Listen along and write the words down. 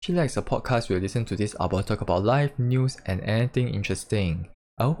Chillax, a podcast where you listen to this about talk about life, news, and anything interesting.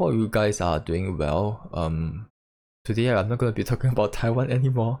 I hope all you guys are doing well. Today I'm not gonna be talking about Taiwan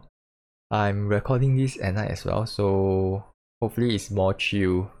anymore. I'm recording this at night as well, so hopefully it's more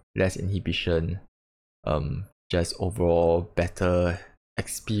chill, less inhibition. Just overall better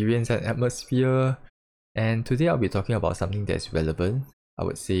experience and atmosphere. And today I'll be talking about something that's relevant. I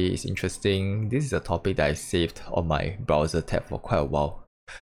would say it's interesting. This is a topic that I saved on my browser tab for quite a while.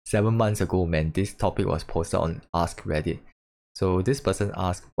 7 months ago, man, this topic was posted on Ask Reddit. So this person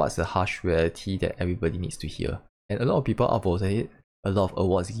asked, what's the harsh reality that everybody needs to hear? And a lot of people upvoted it, a lot of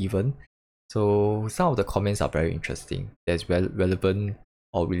awards given. So some of the comments are very interesting. That's relevant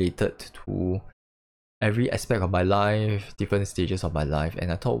or related to every aspect of my life, different stages of my life.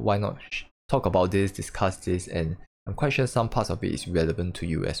 And I thought, why not talk about this, discuss this, and I'm quite sure some parts of it is relevant to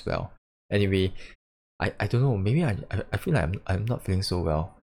you as well. Anyway, I don't know, maybe I feel like I'm not feeling so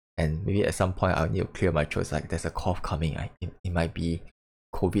well. And maybe at some point I'll need to clear my throat. Like there's a cough coming. It might be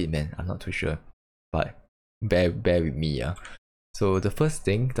COVID, man. I'm not too sure. But bear with me, yeah. So the first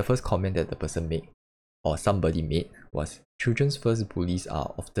comment that the person made or somebody made was children's first bullies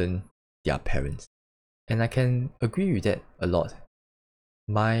are often their parents. And I can agree with that a lot.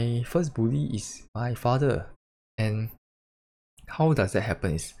 My first bully is my father. And how does that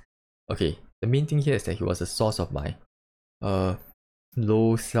happen is, okay, the main thing here is that he was a source of my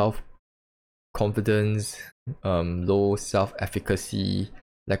low self-confidence, low self-efficacy,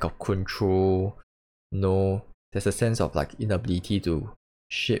 lack of control. There's a sense of like inability to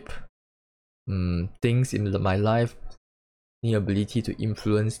shape things in my life, inability to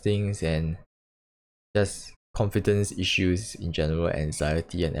influence things, and just confidence issues in general,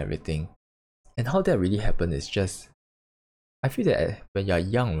 anxiety and everything. And how that really happened is just, I feel that when you're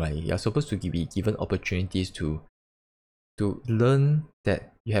young, right, you're supposed to be given opportunities to learn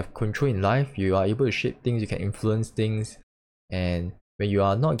that you have control in life, you are able to shape things, you can influence things. And when you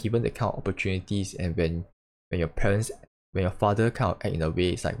are not given the kind of opportunities, and when your father kind of act in a way,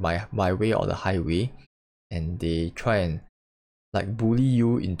 it's like my way or the highway, and they try and like bully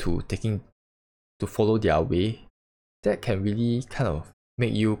you into to follow their way, that can really kind of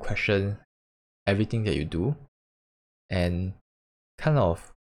make you question everything that you do. And kind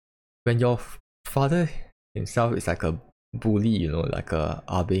of when your father himself is like a bully, like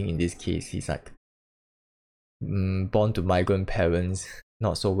Ah Beng in this case, he's like born to migrant parents,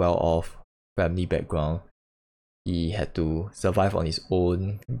 not so well off family background. He had to survive on his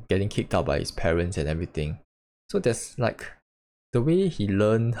own, getting kicked out by his parents and everything. So there's like the way he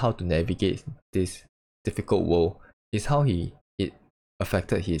learned how to navigate this difficult world is how it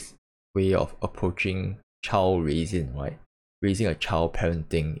affected his way of approaching child raising, right? Raising a child,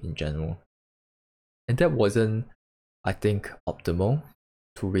 parenting in general. And that wasn't, I think, optimal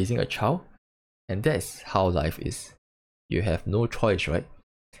to raising a child. And that's how life is. You have no choice, right?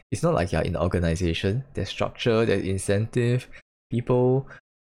 It's not like you're in an organization. There's structure, there's incentive. People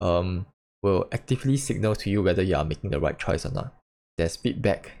will actively signal to you whether you are making the right choice or not. There's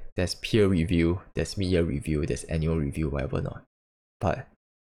feedback, there's peer review, there's media review, there's annual review, whatever not. But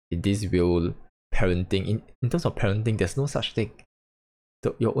in this real parenting, in terms of parenting, there's no such thing.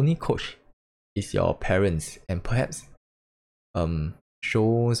 Your only coach is your parents, and perhaps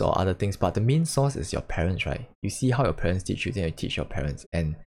shows or other things, but the main source is your parents, right? You see how your parents teach you, then you teach your parents.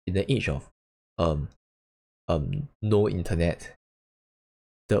 And in the age of no internet,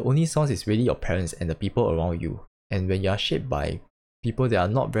 the only source is really your parents and the people around you. And when you are shaped by people that are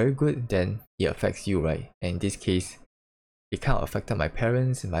not very good, then it affects you, right? And in this case, it kind of affected my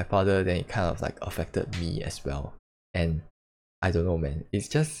parents and my father, then it kind of like affected me as well. And I don't know, man, it's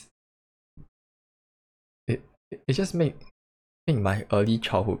just it just make my early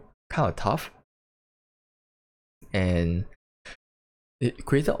childhood kind of tough. And it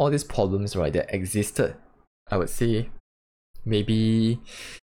created all these problems, right, that existed. I would say maybe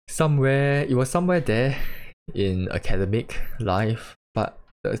it was somewhere there in academic life. But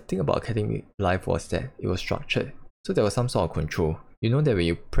the thing about academic life was that it was structured. So there was some sort of control. You know that when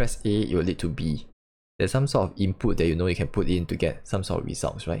you press A, it will lead to B. There's some sort of input that you can put in to get some sort of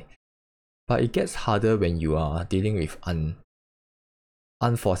results, right? But it gets harder when you are dealing with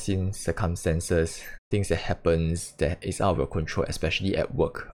unforeseen circumstances, things that happens that is out of your control, especially at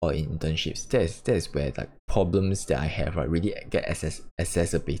work or in internships. That is where like problems that I have, right, really get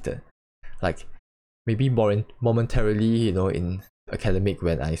exacerbated. Like maybe momentarily, in academic,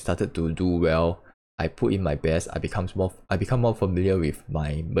 when I started to do well, I put in my best, I become more familiar with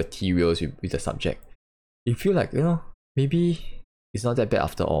my materials, with the subject. You feel like, maybe it's not that bad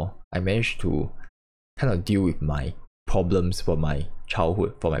after all. I managed to kind of deal with my problems for my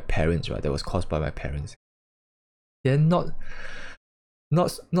childhood, for my parents, right? That was caused by my parents. Then not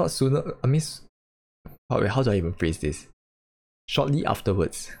sooner. I mean, how do I even phrase this? Shortly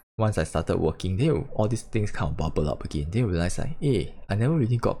afterwards, once I started working, all these things kind of bubble up again. They realize like, hey, I never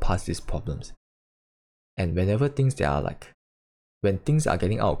really got past these problems. And whenever things that are like, when things are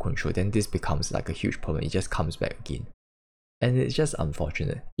getting out of control, then this becomes like a huge problem. It just comes back again. And it's just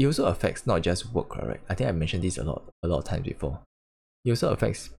unfortunate. It also affects not just work, right? I think I mentioned this a lot of times before. It also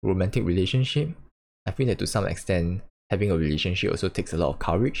affects romantic relationship. I feel that to some extent, having a relationship also takes a lot of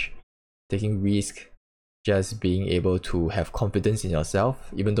courage, taking risk, just being able to have confidence in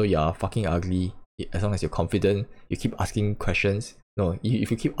yourself, even though you are fucking ugly. As long as you're confident, you keep asking questions. No,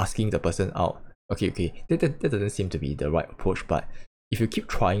 if you keep asking the person out, okay, that doesn't seem to be the right approach. But if you keep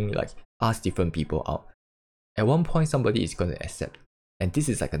trying, like ask different people out, at one point somebody is going to accept. And this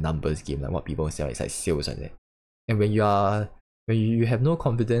is like a numbers game, like what people sell. It's like sales like that. And when you have no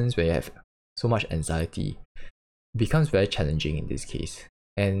confidence, when you have so much anxiety, it becomes very challenging in this case.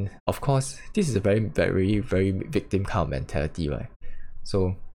 And of course, this is a very, very, very victim kind of mentality, right?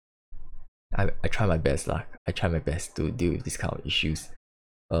 So I try my best lah. I try my best to deal with this kind of issues.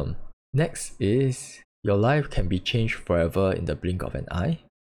 Next is your life can be changed forever in the blink of an eye.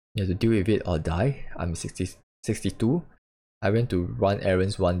 You have to deal with it or die. I'm 62. I went to run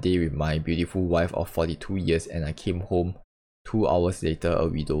errands one day with my beautiful wife of 42 years and I came home 2 hours later a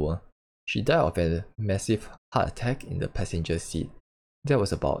widower. She died of a massive heart attack in the passenger seat. That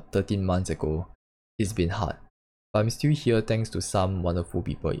was about 13 months ago. It's been hard, but I'm still here thanks to some wonderful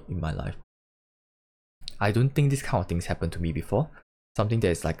people in my life. I don't think this kind of things happened to me before. Something that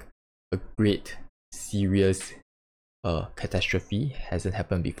is like a great, serious catastrophe hasn't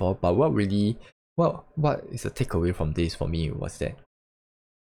happened before. But what is the takeaway from this for me was that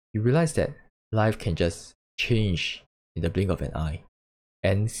you realize that life can just change in the blink of an eye.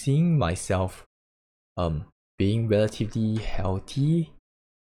 And seeing myself being relatively healthy,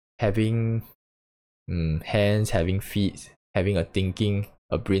 having hands, having feet, having a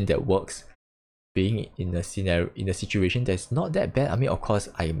brain that works, being in a situation that's not that bad. I mean, of course,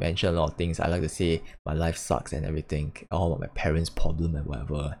 I mentioned a lot of things. I like to say my life sucks and everything, all my parents' problem and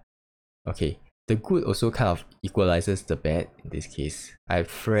whatever. Okay, the good also kind of equalizes the bad in this case. I have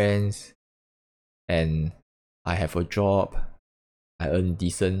friends, and I have a job. I earn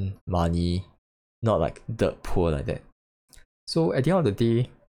decent money, not like dirt poor like that. So at the end of the day,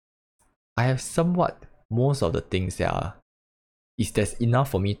 I have somewhat most of the things that that's enough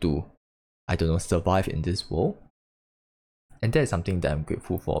for me to, I don't know, survive in this world. And that is something that I'm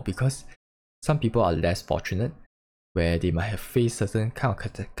grateful for, because some people are less fortunate, where they might have faced certain kind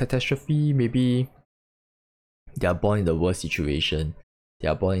of catastrophe. Maybe they are born in the worst situation. They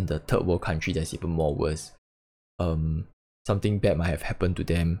are born in the third world country that's even more worse. Something bad might have happened to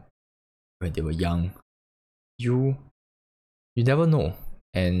them when they were young. You never know,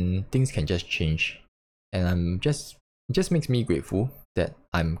 and things can just change. And it just makes me grateful that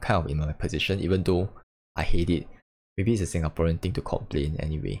I'm kind of in my position, even though I hate it. Maybe it's a Singaporean thing to complain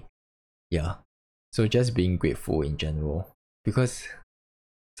anyway. Yeah. So just being grateful in general. Because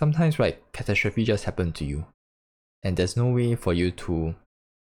sometimes, right, catastrophe just happened to you. And there's no way for you to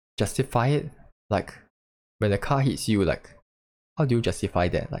justify it. Like, when a car hits you, like, how do you justify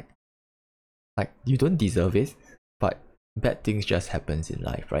that? Like you don't deserve it, but bad things just happens in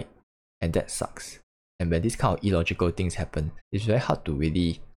life, right? And that sucks. And when these kind of illogical things happen, it's very hard to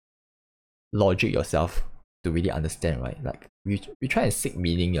really logic yourself to really understand, right? Like we try and seek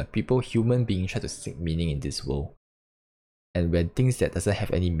meaning, like human beings try to seek meaning in this world. And when things that doesn't have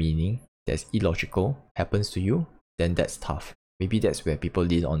any meaning, that's illogical, happens to you, then that's tough. Maybe that's where people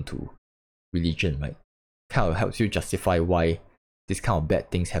lean on to religion, right? Kind of helps you justify why this kind of bad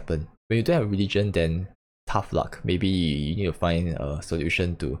things happen. When you don't have religion, then tough luck. Maybe you need to find a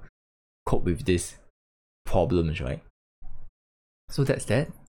solution to cope with these problems, right? So that's that,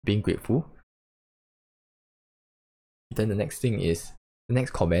 being grateful. Then the next thing is, the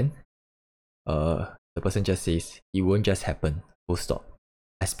next comment, the person just says, it won't just happen, full stop.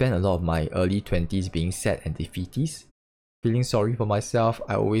 I spent a lot of my early 20s being sad and defeatist, feeling sorry for myself.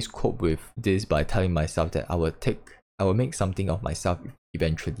 I always cope with this by telling myself that I will make something of myself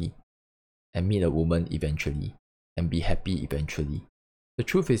eventually, and meet a woman eventually, and be happy eventually. The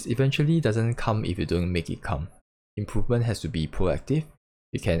truth is, eventually doesn't come if you don't make it come. Improvement has to be proactive.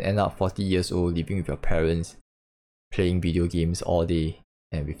 You can end up 40 years old living with your parents, playing video games all day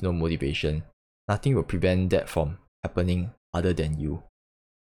and with no motivation. Nothing will prevent that from happening other than you.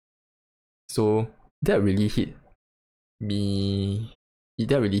 So that really hit me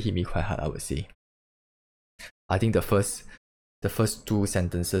quite hard, I would say. I think the first two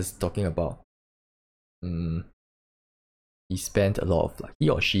sentences talking about he spent a lot of he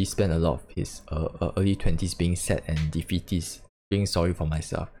or she spent a lot of his early 20s being sad and defeatist, being sorry for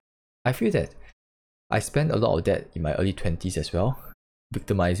myself. I feel that I spent a lot of that in my early 20s as well,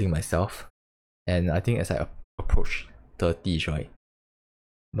 victimizing myself. And I think as I approach 30s, right,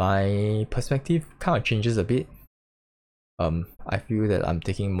 my perspective kind of changes a bit. I feel that I'm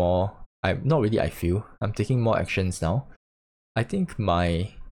taking more, I'm taking more actions now. I think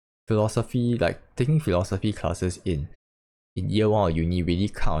my philosophy, like taking philosophy classes in year one of uni, really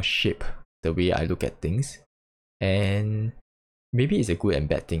kind of shape the way I look at things. And maybe it's a good and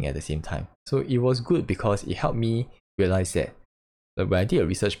bad thing at the same time. So it was good because it helped me realize that when I did a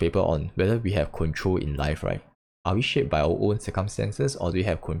research paper on whether we have control in life, right? Are we shaped by our own circumstances, or do we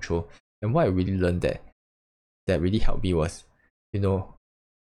have control? And what I really learned that really helped me was,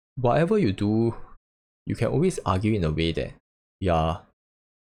 whatever you do, you can always argue in a way that you're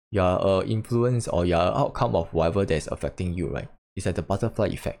an influence or you're an outcome of whatever that's affecting you, right? It's like the butterfly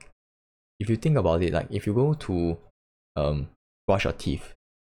effect. If you think about it, like if you go to brush your teeth,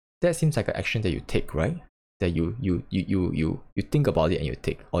 that seems like an action that you take, right? That you think about it and you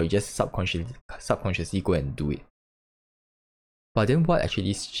take, or you just subconsciously go and do it. But then what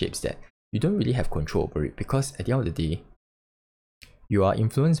actually shapes that? You don't really have control over it, because at the end of the day, you are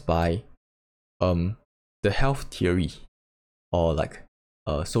influenced by the health theory, or like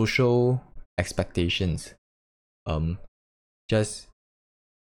social expectations, just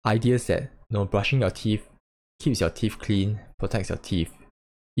ideas that brushing your teeth keeps your teeth clean, protects your teeth.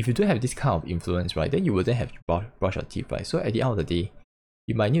 If you don't have this kind of influence, right, then you wouldn't have to brush your teeth, right? So at the end of the day,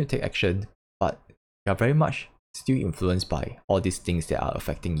 you might need to take action, but you're very much still influenced by all these things that are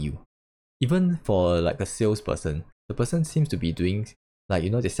affecting you. Even for like a salesperson, the person seems to be doing, like,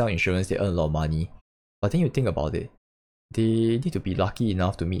 they sell insurance, they earn a lot of money. But then you think about it, they need to be lucky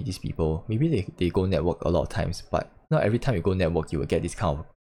enough to meet these people. Maybe they go network a lot of times, but not every time you go network, you will get this kind of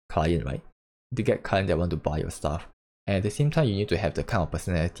client, right? You get clients that want to buy your stuff. And at the same time, you need to have the kind of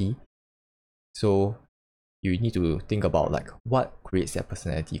personality. So you need to think about like what creates that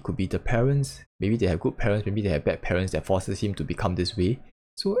personality. Could be the parents. Maybe they have good parents, maybe they have bad parents that forces him to become this way.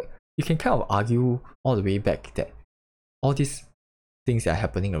 So you can kind of argue all the way back that all these things that are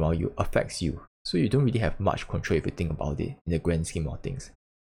happening around you affects you. So you don't really have much control if you think about it in the grand scheme of things.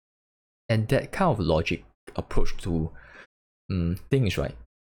 And that kind of logic approach to things, right,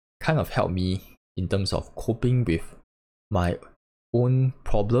 kind of helped me in terms of coping with my own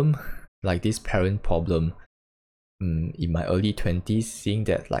problem, like this parent problem in my early 20s, seeing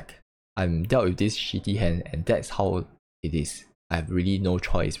that like I'm dealt with this shitty hand and that's how it is. I have really no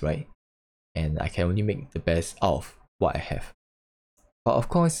choice, right? And I can only make the best out of what I have. But of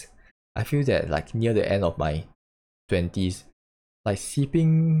course, I feel that like near the end of my 20s, like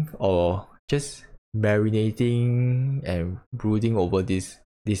sipping or just marinating and brooding over this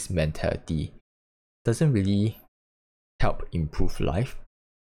mentality doesn't really help improve life.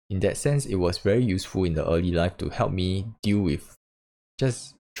 In that sense, it was very useful in the early life to help me deal with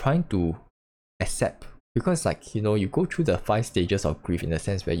just trying to accept, because like you go through the 5 stages of grief, in the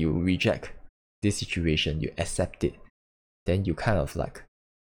sense where you reject this situation, you accept it, then you kind of like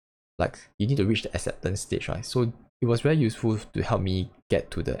you need to reach the acceptance stage, right? So it was very useful to help me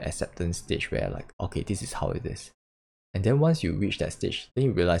get to the acceptance stage where like, okay, this is how it is. And then once you reach that stage, then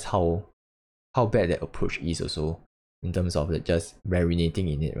you realize how bad that approach is also, in terms of just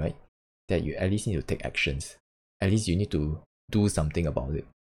marinating in it, right? That you at least need to take actions. At least you need to do something about it.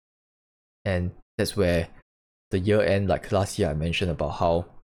 And that's where the year end, like last year, I mentioned about how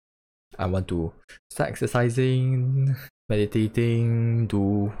I want to start exercising, meditating,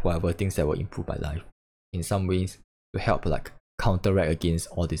 do whatever things that will improve my life in some ways to help like counteract against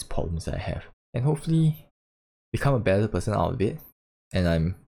all these problems that I have, and hopefully become a better person out of it. And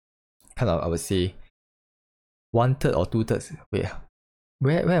I'm kind of, I would say, 1/3 or 2/3. Wait,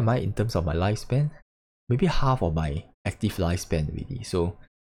 where am I in terms of my lifespan? Maybe half of my active lifespan already. So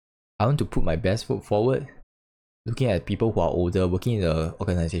I want to put my best foot forward. Looking at people who are older, working in the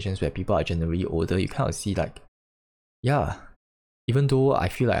organizations where people are generally older, you kind of see like, yeah, even though I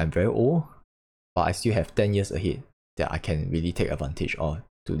feel like I'm very old, but I still have 10 years ahead that I can really take advantage of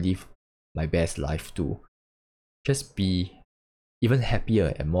to live my best life, to just be even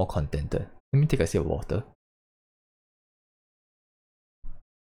happier and more contented. Let me take a sip of water.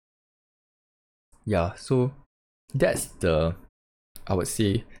 Yeah, so that's I would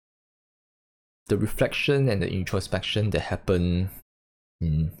say, the reflection and the introspection that happened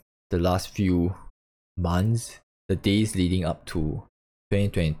in the last few months, the days leading up to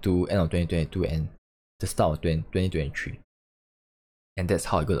 2022, end of 2022 and the start of 2023. And that's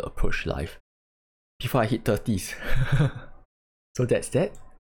how I'm going to approach life before I hit 30s. So that's that.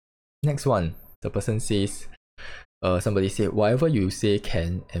 Next one, the person says, somebody said, whatever you say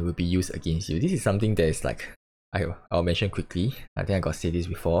can and will be used against you. This is something that is like, I'll mention quickly. I think I got to say this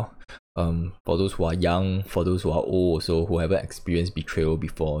before. For those who are young, for those who are old also, who haven't experienced betrayal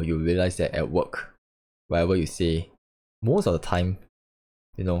before, you realize that at work, whatever you say, most of the time,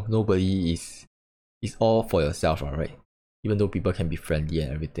 nobody is all for yourself, alright? Even though people can be friendly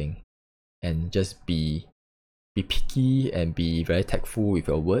and everything. And just be picky and be very tactful with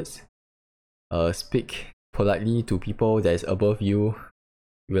your words. Speak politely to people that is above you.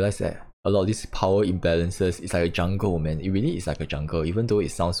 You realize that a lot of these power imbalances is like a jungle, man. It really is like a jungle, even though it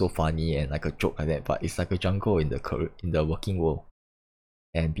sounds so funny and like a joke like that, but it's like a jungle in the working world.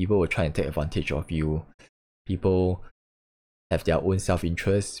 And people will try and take advantage of you. People have their own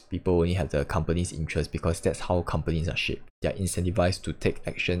self-interest. People only have the company's interest because that's how companies are shaped. They are incentivized to take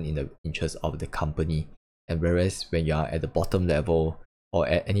action in the interest of the company. And whereas when you are at the bottom level or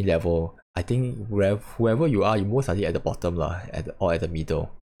at any level, I think whoever you are, you're most likely at the bottom or at the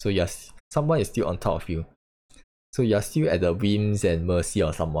middle. So someone is still on top of you. So you're still at the whims and mercy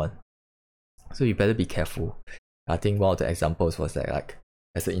of someone. So you better be careful. I think one of the examples was that, like,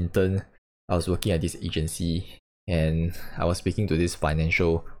 as an intern, I was working at this agency and I was speaking to this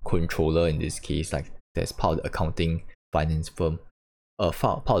financial controller in this case, like that's part of the accounting finance firm,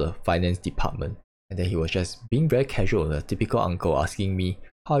 part of the finance department. And then he was just being very casual, the typical uncle asking me,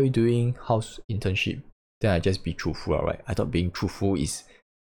 how are you doing? How's internship? Then I just be truthful, alright? I thought being truthful is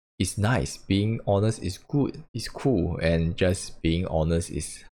nice. Being honest is good, it's cool. And just being honest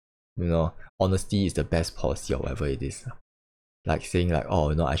is, honesty is the best policy or whatever it is. Like saying like,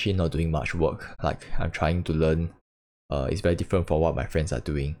 oh, no, actually not doing much work. Like I'm trying to learn. It's very different from what my friends are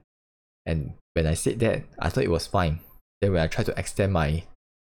doing. And when I said that, I thought it was fine. Then when I tried to extend my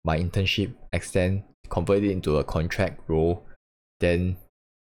internship, convert it into a contract role, then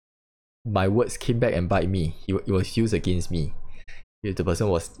my words came back and bite me. It was used against me. The person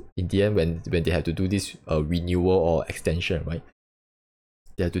was, in the end, when they had to do this renewal or extension, right?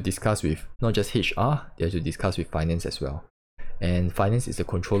 They had to discuss with not just HR, they had to discuss with finance as well. And finance is the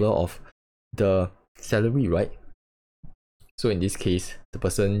controller of the salary, right? So in this case, the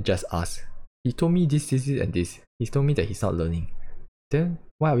person just asked, he told me this, and this. He told me that he's not learning. Then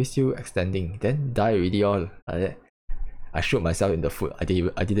why are we still extending? Then die already all like that. I shoot myself in the foot. I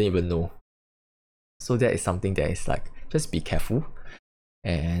didn't even know. So that is something that is like, just be careful.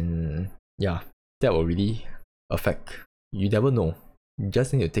 And yeah, that will really affect. You never know. You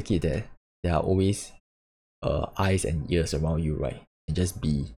just need to take it that there are always eyes and ears around you, right? And just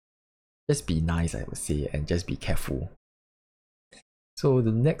be nice, I would say, and just be careful. So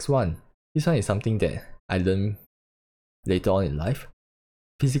the next one, this one is something that I learned later on in life.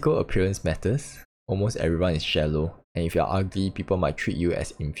 Physical appearance matters. Almost everyone is shallow, and if you're ugly, people might treat you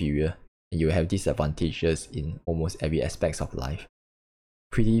as inferior, and you have disadvantages in almost every aspect of life.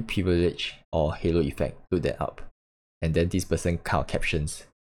 Pretty privilege or halo effect, look that up. And then this person kind of captions,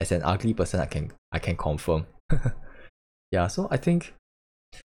 as an ugly person, I can confirm. Yeah, so I think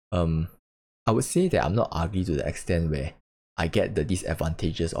I would say that I'm not ugly to the extent where I get the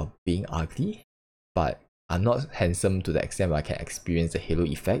disadvantages of being ugly, but I'm not handsome to the extent where I can experience the halo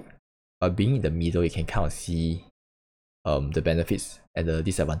effect. But being in the middle, you can kind of see the benefits and the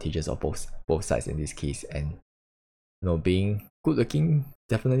disadvantages of both sides in this case. And being good looking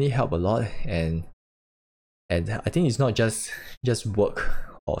definitely help a lot. And I think it's not just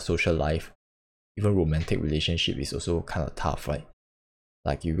work or social life. Even romantic relationship is also kind of tough, right?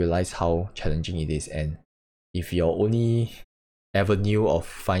 Like you realize how challenging it is, and if your only avenue of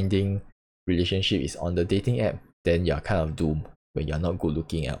finding relationship is on the dating app, then you're kind of doomed when you're not good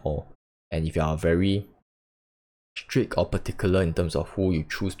looking at all. And if you are very strict or particular in terms of who you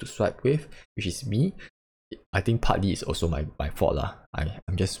choose to swipe with, which is me, I think partly it's also my fault lah.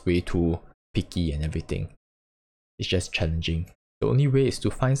 I'm just way too picky and everything. It's just challenging. The only way is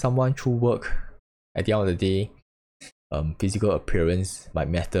to find someone through work. At the end of the day, physical appearance might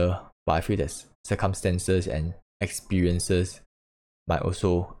matter, but I feel that circumstances and experiences might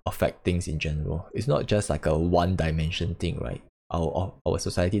also affect things in general. It's not just like a one-dimension thing, right? Our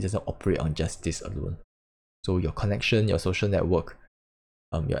society doesn't operate on just this alone. So your connection, your social network,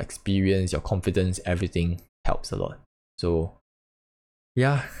 your experience, your confidence, everything helps a lot. So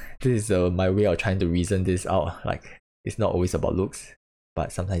yeah, this is my way of trying to reason this out. Like, it's not always about looks,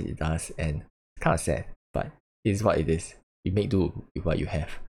 but sometimes it does, and it's kind of sad, but it is what it is. You make do with what you have.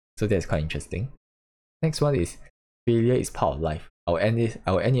 So that's quite interesting. Next one is failure is part of life. I'll end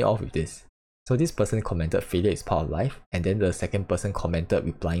it off with this. So this person commented failure is part of life, and then the second person commented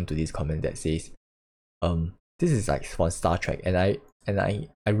replying to this comment that says, this is like from Star Trek, and I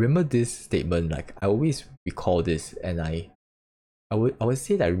remember this statement, like I always recall this, and I would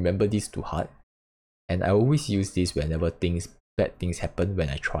say that I remember this to heart, and I always use this whenever bad things happen when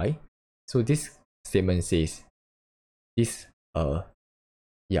I try. So this statement says, this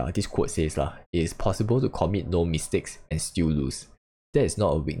quote says it is possible to commit no mistakes and still lose. That is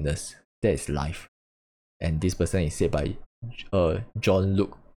not a weakness, that is life. And this person is said by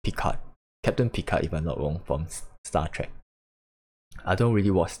Jean-Luc Picard, Captain Picard if I'm not wrong, from Star Trek. I don't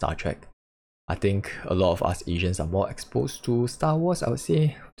really watch Star Trek. I think a lot of us Asians are more exposed to Star Wars, I would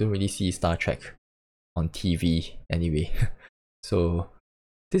say. Don't really see Star Trek on TV anyway. So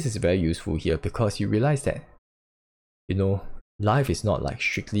this is very useful here because you realize that, life is not like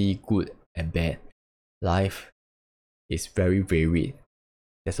strictly good and bad. Life is very varied.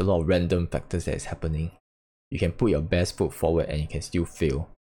 There's a lot of random factors that is happening. You can put your best foot forward and you can still fail.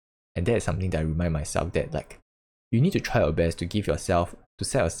 And that is something that I remind myself that like you need to try your best to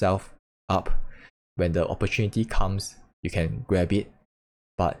set yourself up. When the opportunity comes, you can grab it,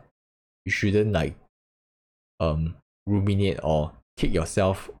 but you shouldn't like ruminate or kick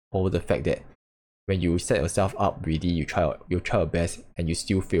yourself over the fact that when you set yourself up really, you try your best and you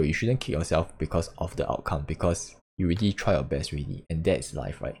still fail. You shouldn't kick yourself because of the outcome, because you really try your best really, and that's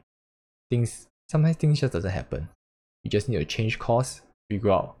life, right? Sometimes things just doesn't happen. You just need to change course,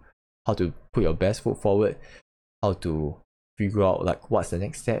 figure out how to put your best foot forward, how to figure out like what's the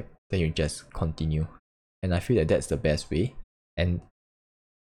next step, then you just continue. And I feel that that's the best way. And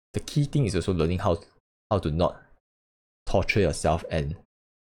the key thing is also learning how to not torture yourself and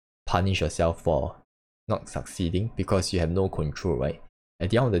punish yourself for not succeeding because you have no control, right? At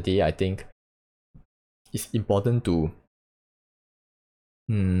the end of the day, I think it's important to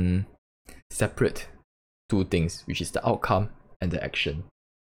separate two things, which is the outcome and the action.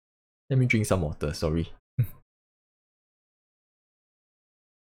 Let me drink some water, sorry.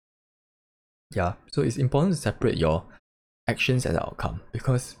 Yeah, so it's important to separate your actions and the outcome,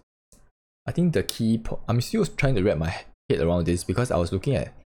 because I think the key I'm still trying to wrap my head around this, because I was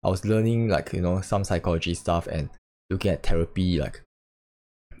learning like some psychology stuff and looking at therapy, like,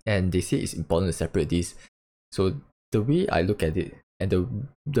 and they say it's important to separate this. So the way I look at it, and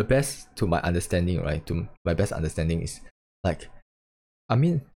the best to my understanding, right, to my best understanding is like, I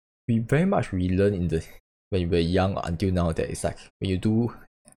mean, we very much relearn when we were young until now that it's like when you do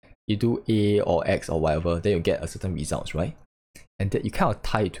A or X or whatever, then you get a certain results, right? And that you kind of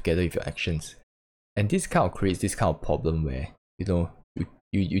tie it together with your actions. And this kind of creates this kind of problem where,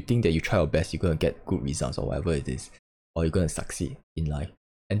 you think that you try your best, you're going to get good results or whatever it is, or you're going to succeed in life.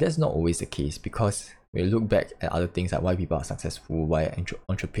 And that's not always the case, because when you look back at other things like why people are successful, why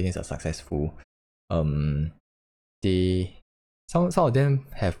entrepreneurs are successful, some of them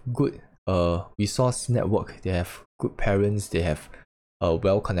have good resource network, they have good parents, they have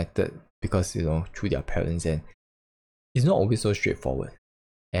well connected because through their parents, and it's not always so straightforward.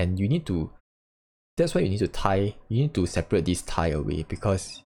 And that's why you need to separate this tie away,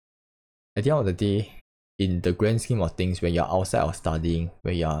 because at the end of the day, in the grand scheme of things, when you're outside of studying,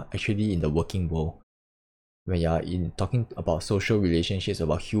 when you're actually in the working world, when you're in talking about social relationships,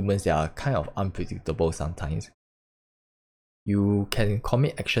 about humans that are kind of unpredictable sometimes, you can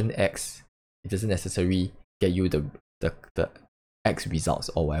commit action X, it doesn't necessarily get you the X results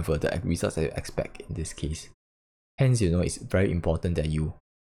or whatever, the results that you expect in this case. Hence, it's very important that you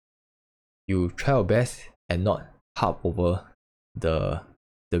try your best and not harp over the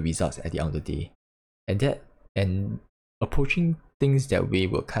results at the end of the day. And approaching things that way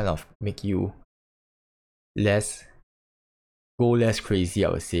will kind of make you go less crazy, I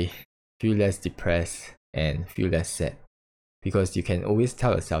would say, feel less depressed and feel less sad, because you can always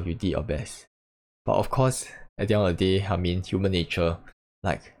tell yourself you did your best. But of course, at the end of the day, I mean, human nature,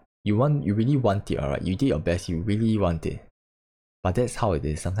 like, you really want it, alright? You did your best, you really want it. But that's how it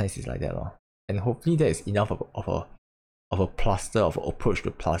is. Sometimes it's like that, lor. And hopefully that is enough of a plaster, of an approach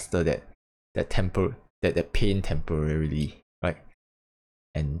to plaster that pain temporarily, right?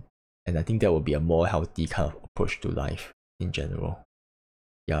 And I think that will be a more healthy kind of approach to life in general.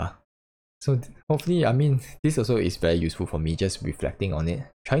 Yeah. So hopefully, I mean, this also is very useful for me, just reflecting on it,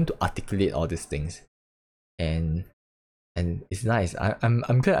 trying to articulate all these things. And it's nice.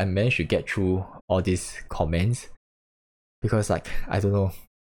 I'm glad I managed to get through all these comments, because like, I don't know,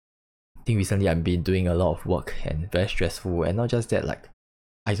 I think recently I've been doing a lot of work and very stressful, and not just that, like,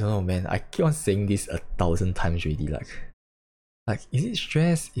 I don't know, man, I keep on saying this 1,000 times already, like is it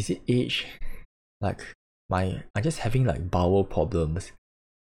stress, is it age, like I'm just having like bowel problems.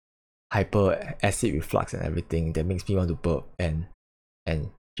 hyper acid reflux and everything that makes me want to burp and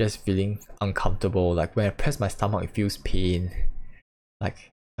just feeling uncomfortable. Like when I press my stomach, it feels pain.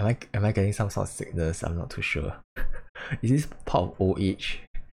 Like, am I getting some sort of sickness? I'm not too sure. Is this part of old age?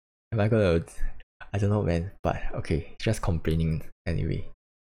 Am I gonna? I don't know, man. But okay, just complaining anyway.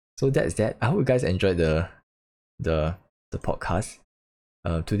 So that's that. I hope you guys enjoyed the podcast.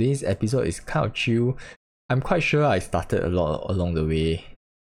 Today's episode is kind of chill. I'm quite sure I started a lot along the way.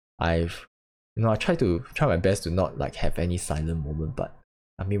 I try my best to not like have any silent moment, but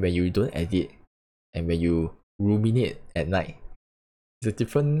I mean when you don't edit and when you ruminate at night, it's a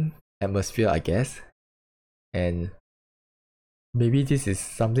different atmosphere, I guess. And maybe this is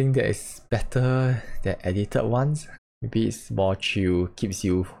something that is better than edited ones. Maybe it's more chill, keeps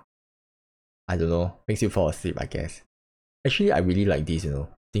you, I don't know, makes you fall asleep, I guess. Actually, I really like this,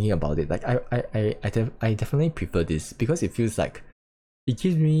 thinking about it. Like I definitely prefer this because it feels like it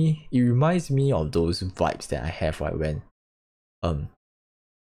reminds me of those vibes that I have right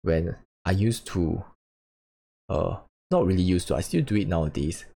when I used to not really used to, I still do it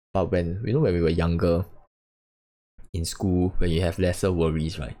nowadays, but when we were younger in school, when you have lesser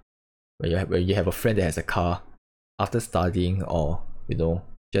worries, right? When you have a friend that has a car after studying, or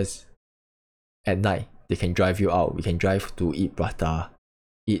just at night they can drive you out. We can drive to eat prata,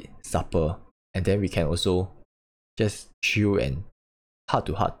 eat supper, and then we can also just chill and heart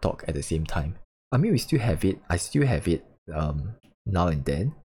to heart talk at the same time. I mean, we still have it. I still have it now and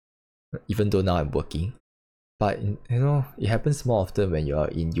then, even though now I'm working. But it happens more often when you're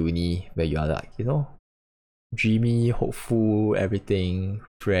in uni, where you are like, dreamy, hopeful, everything,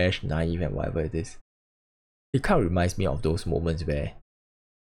 fresh, naive, and whatever it is. It kind of reminds me of those moments where,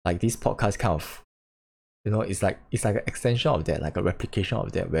 like, this podcast kind of, it's like an extension of that, like a replication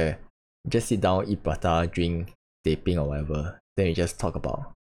of that, where you just sit down, eat prata, drink teh-peng or whatever, then you just talk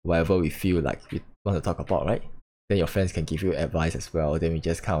about whatever we feel like we want to talk about, right? Then your friends can give you advice as well. Then we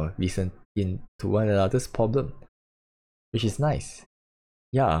just kind of listen into one another's problem, which is nice.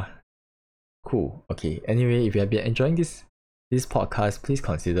 Yeah, cool. Okay. Anyway, if you have been enjoying this podcast, please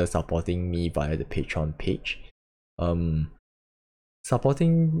consider supporting me via the Patreon page.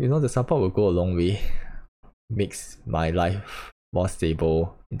 Supporting, the support will go a long way. Makes my life more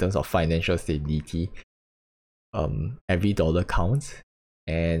stable in terms of financial stability. Every dollar counts,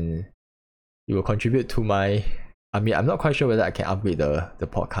 and it will contribute to my. I mean, I'm not quite sure whether I can upgrade the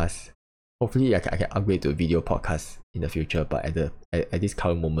podcast. Hopefully, I can upgrade to a video podcast in the future, but at this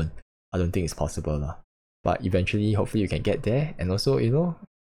current moment, I don't think it's possible lah. But eventually, hopefully, you can get there, and also, you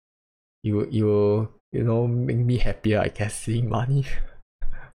make me happier, I guess, seeing money.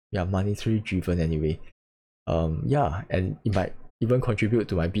 Yeah, monetary driven anyway. Yeah, and it might even contribute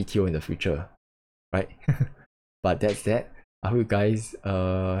to my BTO in the future, right? But that's that. I hope you guys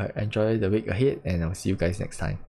enjoy the week ahead, and I'll see you guys next time.